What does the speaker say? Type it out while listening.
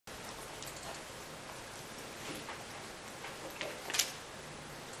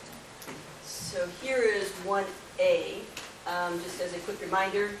so here is 1A. Just as a quick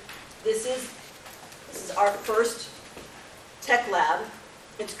reminder, this is our first tech lab.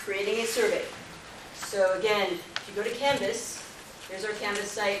 It's creating a survey. So again, if you go to Canvas, here's our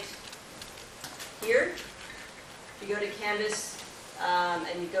Canvas site here. If you go to Canvas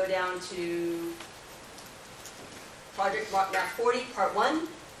and you go down to Project Map 40, Part 1,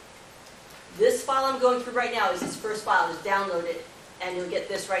 this file I'm going through right now is this first file. Just download it, and you'll get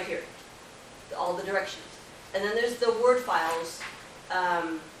this right here, all the directions. And then there's the Word files,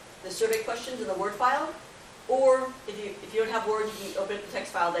 the survey questions in the Word file. Or if you don't have Word, you can open up the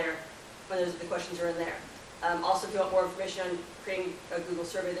text file there when the questions are in there. Also, if you want more information on creating a Google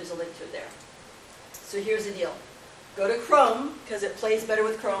survey, there's a link to it there. So here's the deal. Go to Chrome, because it plays better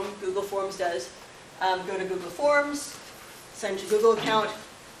with Chrome. Google Forms does. Go to Google Forms, sign your Google account,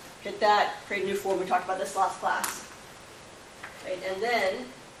 hit that, create a new form. We talked about this last class. Right? And then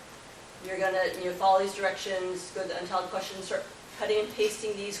you're going to follow these directions, go to the untitled questions, start cutting and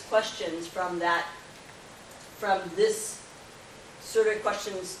pasting these questions from this survey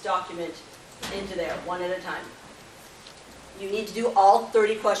questions document into there, one at a time. You need to do all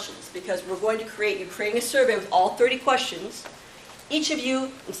 30 questions because you're creating a survey with all 30 questions. Each of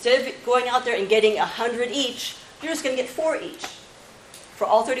you, instead of going out there and getting 100 each, you're just going to get 4 each for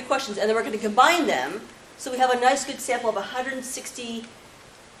all 30 questions. And then we're going to combine them so we have a nice good sample of 160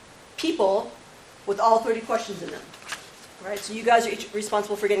 people with all 30 questions in them. All right, so you guys are each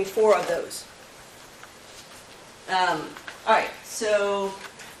responsible for getting 4 of those. All right, so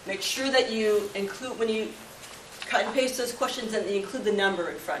make sure that you include, when you cut and paste those questions, and you include the number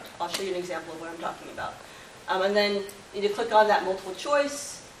in front. I'll show you an example of what I'm talking about. And then you need to click on that multiple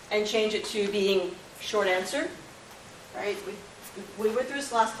choice and change it to being short answer. Right? We went through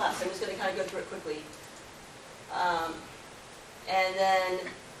this last class. I'm just going to kind of go through it quickly. And then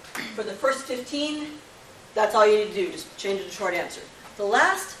for the first 15, that's all you need to do. Just change it to short answer. The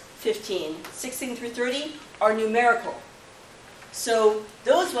last 15, 16 through 30, are numerical. So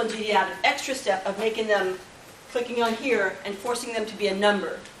those ones you need to have an extra step of making them, clicking on here and forcing them to be a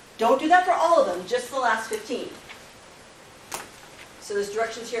number. Don't do that for all of them, just the last 15. So there's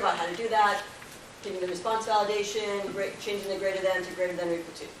directions here about how to do that, giving the response validation, changing the greater than to greater than or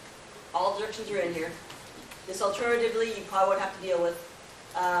equal to. All directions are in here. This alternatively, you probably won't have to deal with.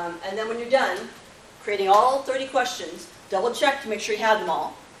 And then when you're done, creating all 30 questions, double check to make sure you have them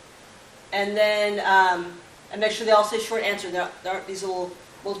all. And then and make sure they all say short answer. There aren't these little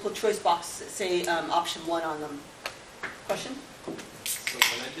multiple choice boxes that say option 1 on them. Question? So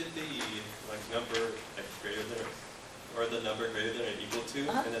when I did the number greater than or the number greater than or equal to,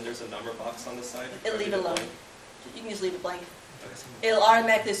 and then there's a number box on the side. It'll leave it alone. You can just leave it blank. Okay. It'll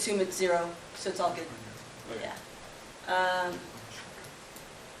automatically assume it's 0, so it's all good. Okay. Yeah.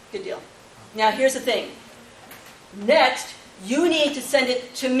 Good deal. Now here's the thing. Next, you need to send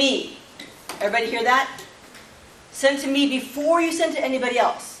it to me. Everybody hear that? Send it to me before you send it to anybody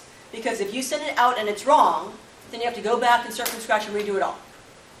else. Because if you send it out and it's wrong, then you have to go back and start from scratch and redo it all.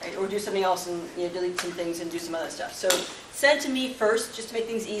 Right? Or do something else and delete some things and do some other stuff. So send it to me first, just to make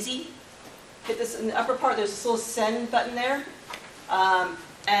things easy. Hit this in the upper part, there's this little send button there.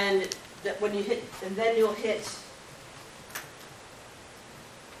 And when you hit, and then you'll hit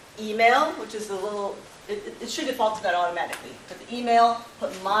email, which is the little, it should default to that automatically. Put the email,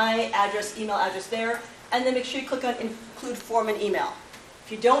 put my address, email address there, and then make sure you click on include form and email.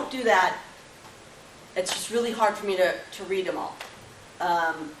 If you don't do that, it's just really hard for me to read them all.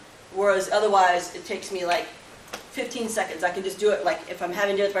 Whereas otherwise, it takes me like 15 seconds. I can just do it, like if I'm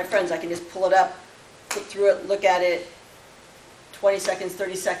having dinner with my friends, I can just pull it up, flip through it, look at it, 20 seconds,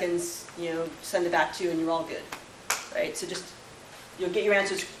 30 seconds, send it back to you, and you're all good. Right? So just, you'll get your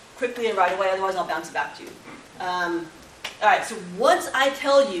answers quickly and right away, otherwise I'll bounce it back to you. All right, so once I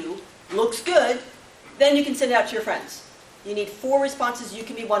tell you, looks good, then you can send it out to your friends. You need 4 responses, you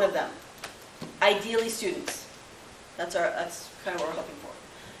can be one of them. Ideally students. That's kind of what we're hoping for.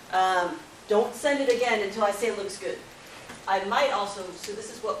 Don't send it again until I say it looks good. I might also, so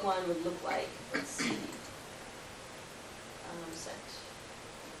this is what one would look like. Let's see. Sent.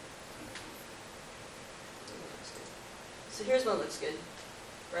 So here's one that looks good.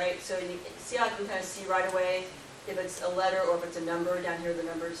 Right? So you see how I can kind of see right away if it's a letter or if it's a number. Down here are the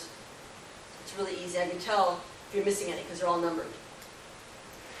numbers. It's really easy. I can tell if you're missing any because they're all numbered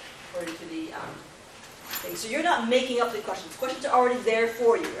according to the thing. So you're not making up the questions. Questions are already there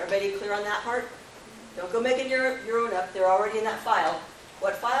for you. Everybody clear on that part? Don't go making your own up. They're already in that file.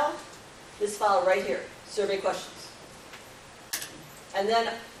 What file? This file right here. Survey questions. And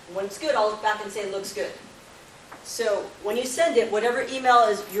then when it's good, I'll look back and say it looks good. So when you send it, whatever email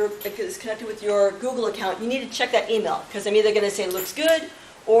is connected with your Google account, you need to check that email, because I'm either going to say looks good,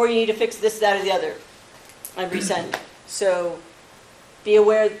 or you need to fix this, that, or the other, and resend. So be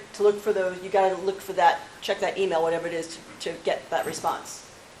aware to look for those. You got to look for that, check that email, whatever it is, to get that response.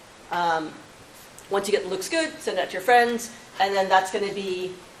 Once you get looks good, send that to your friends, and then that's going to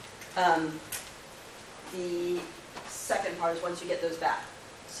be the second part is once you get those back.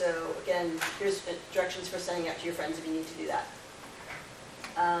 So again, here's directions for sending out to your friends if you need to do that.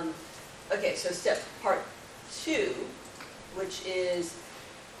 Okay, so part 2, which is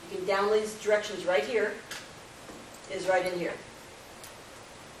you can download these directions right here, is right in here.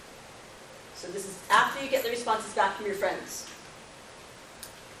 So this is after you get the responses back from your friends.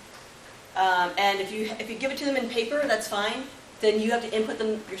 And if you give it to them in paper, that's fine. Then you have to input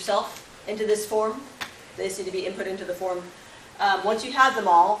them yourself into this form. They just need to be input into the form. Once you have them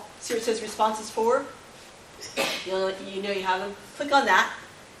all, see where it says responses for? You know you have them. Click on that,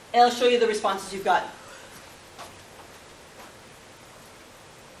 and it'll show you the responses you've gotten.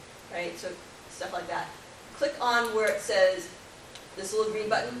 Right, so stuff like that. Click on where it says this little green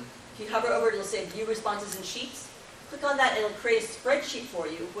button. If you hover over it, it'll say View Responses in Sheets. Click on that, and it'll create a spreadsheet for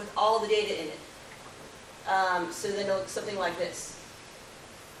you with all the data in it. So then it'll look something like this.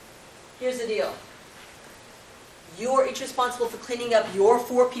 Here's the deal. You're each responsible for cleaning up your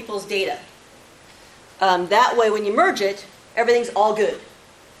 4 people's data. That way, when you merge it, everything's all good.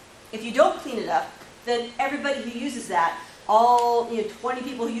 If you don't clean it up, then everybody who uses that, all 20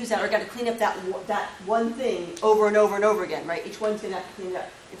 people who use that are going to clean up that one thing over and over and over again, right? Each one's going to have to clean it up.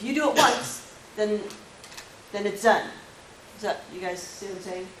 If you do it once, then it's done. You guys see what I'm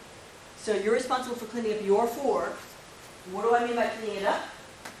saying? So you're responsible for cleaning up your 4. What do I mean by cleaning it up?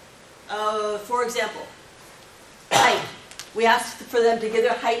 For example, height. We asked for them to give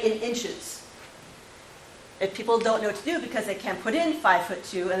their height in inches. If people don't know what to do because they can't put in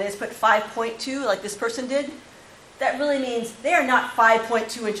 5'2" and they just put 5.2 like this person did, that really means they are not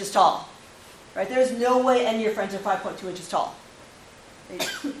 5.2 inches tall. Right? There's no way any of your friends are 5.2 inches tall.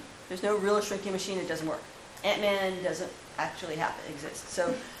 There's no real shrinking machine that doesn't work. Ant-Man doesn't actually exist.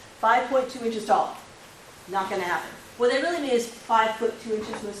 So 5.2 inches tall, not going to happen. What they really mean is 5'2"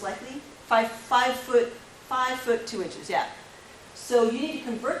 inches most likely. 5 foot 2 inches, yeah. So you need to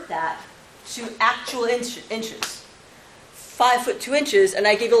convert that to actual inches. 5 foot 2 inches, and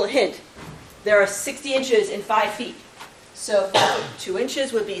I gave you a little hint. There are 60 inches in 5 feet. So 5 foot 2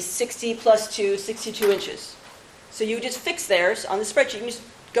 inches would be 60 plus 2, 62 inches. So you just fix theirs on the spreadsheet. You can just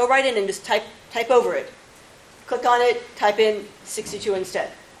go right in and just type over it. Click on it, type in 62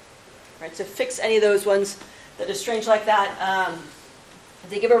 instead. Right, so fix any of those ones that are strange like that.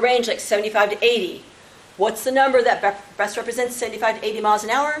 They give a range like 75 to 80. What's the number that best represents 75 to 80 miles an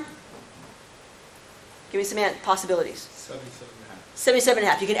hour? Give me some possibilities.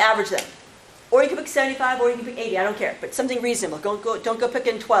 77.5. You can average them. Or you can pick 75, or you can pick 80. I don't care. But something reasonable. Don't go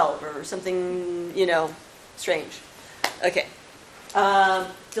picking 12 or something, strange. Okay.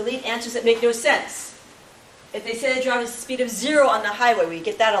 Delete answers that make no sense. If they say they drive at a speed of 0 on the highway, we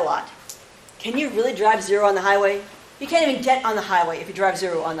get that a lot. Can you really drive 0 on the highway? You can't even get on the highway if you drive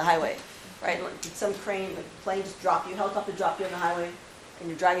 0 on the highway. Right? Some crane, like plane just drop you, helicopter drop you on the highway, and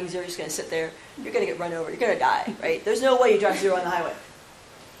you're driving 0, you're just going to sit there. You're going to get run over. You're going to die, right? There's no way you drive 0 on the highway.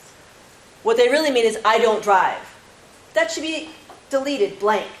 What they really mean is, I don't drive. That should be deleted,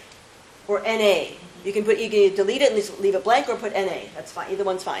 blank, or NA. You can delete it and just leave it blank, or put NA. That's fine. Either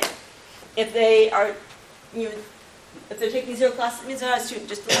one's fine. If they are, if they're taking 0 classes, it means they're not a student.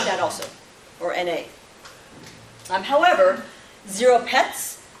 Just delete that also, or NA. However, 0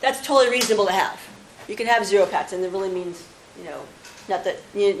 pets, that's totally reasonable to have. You can have 0 pets, and it really means, not that,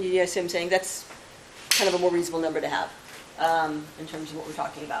 you see what I'm saying? That's kind of a more reasonable number to have in terms of what we're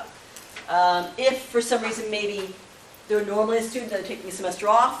talking about. If, for some reason, maybe they're normally a student and they're taking a semester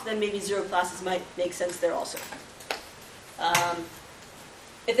off, then maybe 0 classes might make sense there also.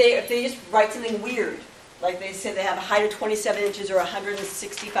 If they just write something weird, like they say they have a height of 27 inches or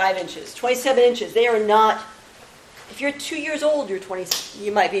 165 inches. 27 inches, they are not... If you're 2 years old, you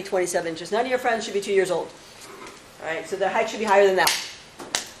might be 27 inches. None of your friends should be 2 years old. All right, so their height should be higher than that.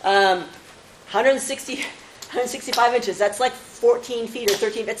 165 inches, that's like 14 feet or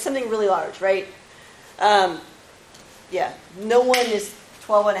 13, that's something really large, right? Yeah, no one is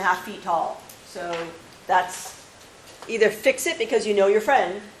 12 and a half feet tall. So that's either fix it because you know your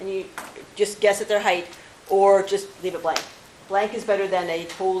friend and you just guess at their height, or just leave it blank. Blank is better than a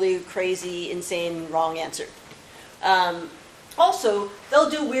totally crazy, insane, wrong answer. Also, they'll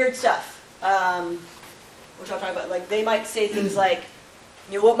do weird stuff, which I'll talk about. Like, they might say things like,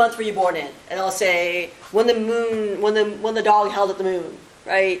 what month were you born in? And I'll say, when the dog howled at the moon,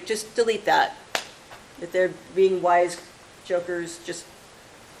 right? Just delete that. If they're being wise jokers, just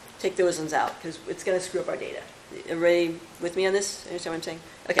take those ones out, because it's going to screw up our data. Everybody with me on this? Understand what I'm saying?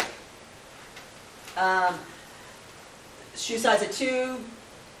 Okay. Shoe size at 2?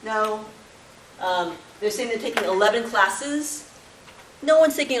 No. They're saying they're taking 11 classes. No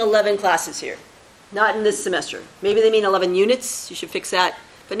one's taking 11 classes here. Not in this semester. Maybe they mean 11 units. You should fix that.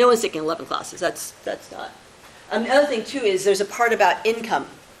 But no one's taking 11 classes. That's not. The other thing, too, is there's a part about income.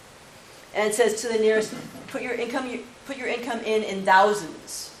 And it says to the nearest, put your income in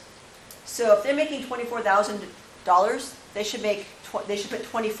thousands. So if they're making $24,000, they should put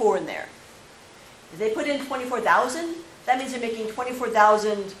 24 in there. If they put in 24,000, that means they're making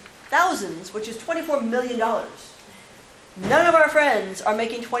 24,000 thousands, which is $24 million. None of our friends are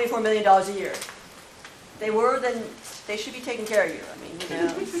making $24 million a year. If they were, then they should be taking care of you. I mean,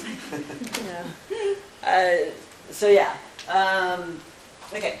 so yeah.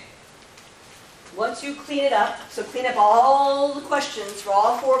 Okay. Once you clean it up, so clean up all the questions for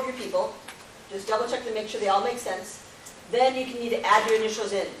all 4 of your people. Just double check to make sure they all make sense. Then you can need to add your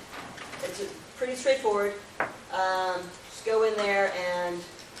initials in. It's pretty straightforward. Just go in there and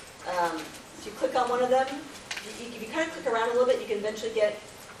if you click on one of them, if you kind of click around a little bit, you can eventually get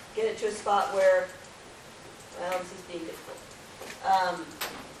it to a spot where, well, this is being difficult.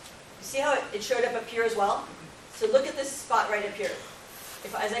 You see how it showed up here as well? So look at this spot right up here.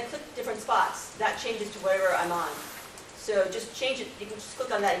 As I click different spots, that changes to wherever I'm on. So just change it. You can just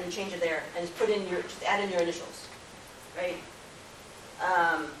click on that and change it there, and just add in your initials, right?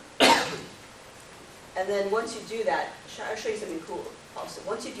 And then once you do that, I'll show you something cool. Also,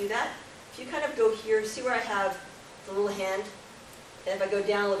 once you do that, if you kind of go here, see where I have the little hand, and if I go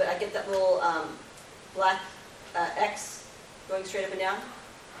down a little bit, I get that little black X going straight up and down.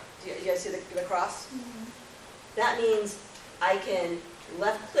 Do you guys see the cross? Mm-hmm. That means I can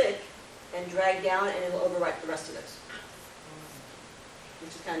left click and drag down, and it'll overwrite the rest of those.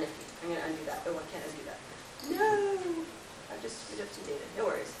 Which is kind of nifty. I'm going to undo that. Oh, I can't undo that. No! I've just screwed up some data. No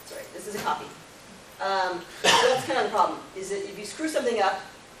worries. It's all right. This is a copy. So that's kind of the problem, is that if you screw something up,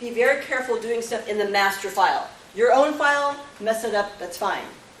 be very careful doing stuff in the master file. Your own file, mess it up, that's fine.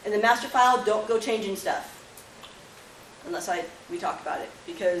 In the master file, don't go changing stuff. Unless we talked about it.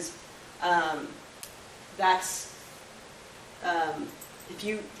 Because that's... if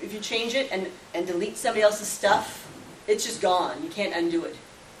you change it and delete somebody else's stuff, it's just gone. You can't undo it.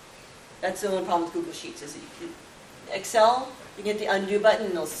 That's the only problem with Google Sheets. Is Excel, you can hit the undo button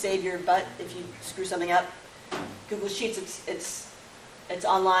and it'll save your butt if you screw something up. Google Sheets, it's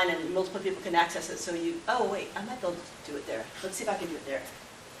online and multiple people can access it. So oh wait, I might be able to do it there. Let's see if I can do it there.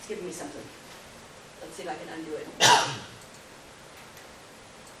 It's giving me something. Let's see if I can undo it.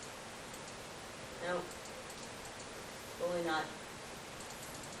 No. Totally not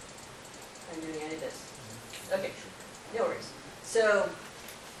undoing any of this. Okay, no worries. So,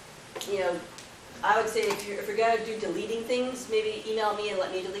 I would say if you're going to do deleting things, maybe email me and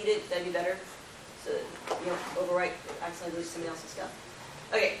let me delete it. That'd be better. So you don't overwrite, accidentally delete somebody else's stuff.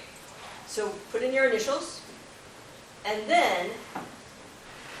 Okay, so put in your initials, and then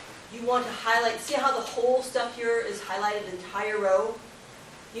you want to highlight. See how the whole stuff here is highlighted, the entire row?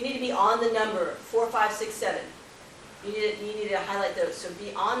 You need to be on the number 4, 5, 6, 7. You need to highlight those. So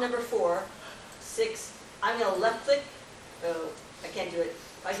be on number 4, 6. I'm going to left click. Oh, I can't do it.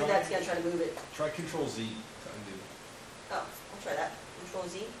 If I do that, it's going to try to move it. Try Control Z to undo. Oh, I'll try that. Control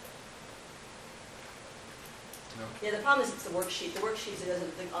Z. No. Yeah, the problem is it's the worksheet. The worksheets, it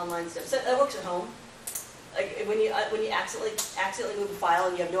doesn't the online stuff. So that works at home. Like when you accidentally move a file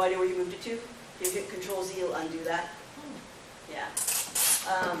and you have no idea where you moved it to, you hit Control Z, it'll undo that. Yeah.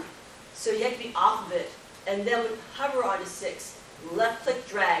 So you have to be off of it, and then hover onto 6. Left click,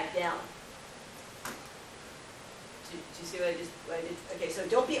 drag down. Do you see what I did? Okay, so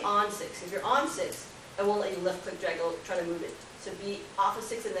don't be on 6. If you're on 6, I won't let you left click, drag, I'll try to move it. So be off of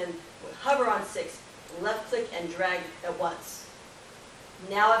 6 and then hover on 6, left click and drag at once.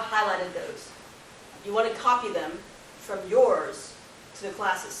 Now I've highlighted those. You want to copy them from yours to the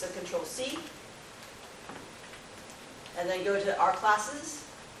classes. So Control C, and then go to our classes,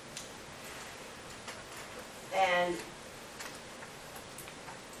 and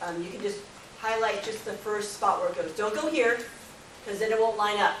you can just highlight just the first spot where it goes. Don't go here, because then it won't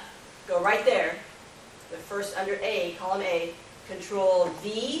line up. Go right there, the first under A, column A, Control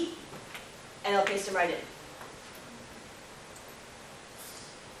V, and it'll paste them right in.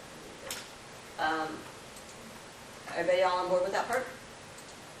 Everybody all on board with that part?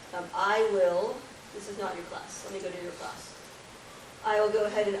 I will, this is not your class. Let me go to your class. I will go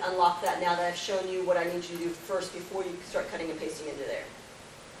ahead and unlock that now that I've shown you what I need you to do first before you start cutting and pasting into there.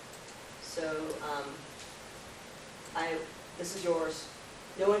 So, this is yours.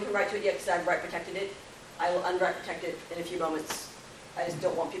 No one can write to it yet because I've write protected it. I will unwrite protect it in a few moments. I just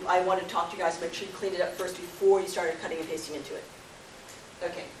don't want people, I want to talk to you guys, make sure you cleaned it up first before you started cutting and pasting into it.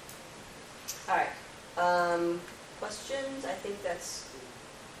 Okay. All right. Questions? I think that's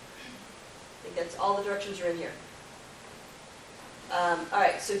all the directions are in here. All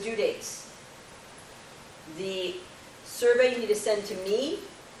right, so due dates. The survey you need to send to me,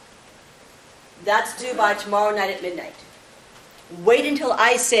 that's due by tomorrow night at midnight. Wait until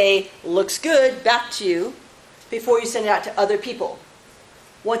I say, looks good, back to you, before you send it out to other people.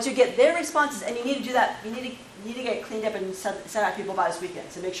 Once you get their responses, and you need to do that, you need to get it cleaned up and sent out to people by this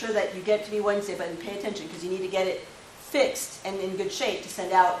weekend. So make sure that you get it to me Wednesday, but pay attention, because you need to get it fixed and in good shape to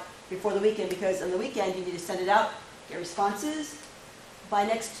send out before the weekend, because on the weekend you need to send it out, get responses. By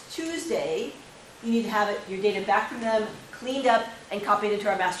next Tuesday, you need to have your data back from them, cleaned up, and copied into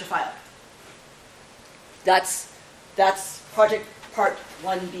our master file. That's project part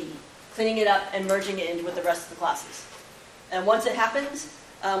 1B, cleaning it up and merging it in with the rest of the classes. And once it happens,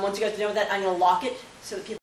 once you guys know that, I'm going to lock it so that people